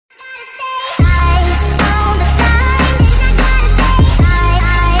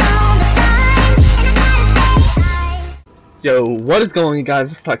Yo, what is going on,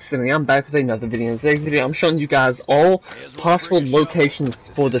 guys? It's Toxicity. I'm back with another video. In today's video, I'm showing you guys all possible locations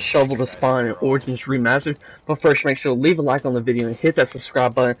for the shovel to spawn in Oigins Remastered. But first, make sure to leave a like on the video and hit that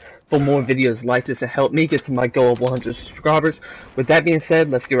subscribe button for more videos like this and help me get to my goal of 100 subscribers. With that being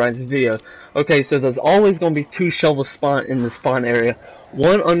said, let's get right into the video. Okay, so there's always going to be two shovels spawn in the spawn area.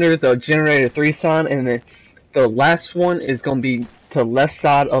 One under the generator 3 sign, and then the last one is going to be to the left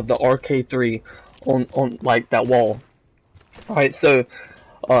side of the arcade 3 on like that wall. Alright, so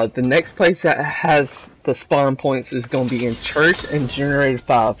the next place that has the spawn points is going to be in Church and Generator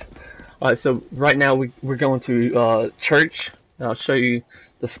 5. Alright, so right now we're going to Church, and I'll show you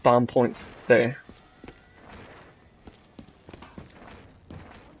the spawn points there.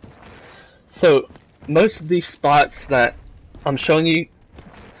 So most of these spots that I'm showing you,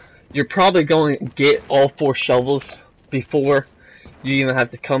 you're probably going to get all 4 shovels before you even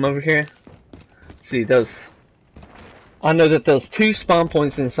have to come over here. See, I know that there's 2 spawn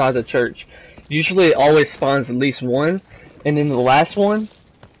points inside the church. Usually it always spawns at least 1, and then the last one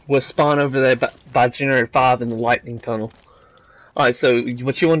will spawn over there by Generator 5 in the lightning tunnel. Alright, so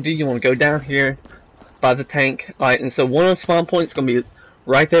what you want to do, you want to go down here by the tank. Alright, and so one of the spawn points is going to be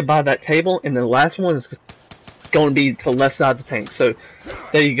right there by that table, and the last one is going to be to the left side of the tank. So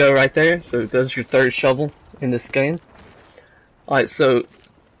there you go right there. So there's your 3rd shovel in this game. Alright, so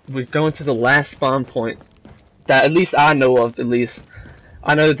we're going to the last spawn point that at least I know of.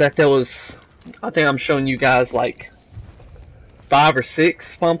 I know that there was, I think I'm showing you guys like 5 or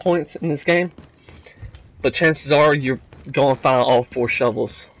 6 spawn points in this game, but chances are you're going to find all 4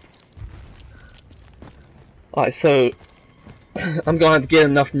 shovels. Alright, so I'm going to have to get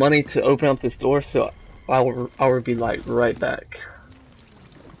enough money to open up this door, so I will be like right back.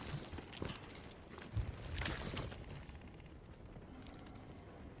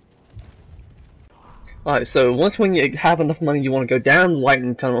 Alright, so when you have enough money, you want to go down the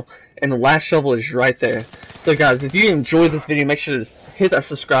lightning tunnel, and the last shovel is right there. So guys, if you enjoyed this video, make sure to hit that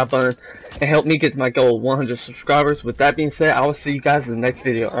subscribe button and help me get to my goal of 100 subscribers. With that being said, I will see you guys in the next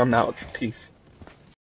video. I'm out. Peace.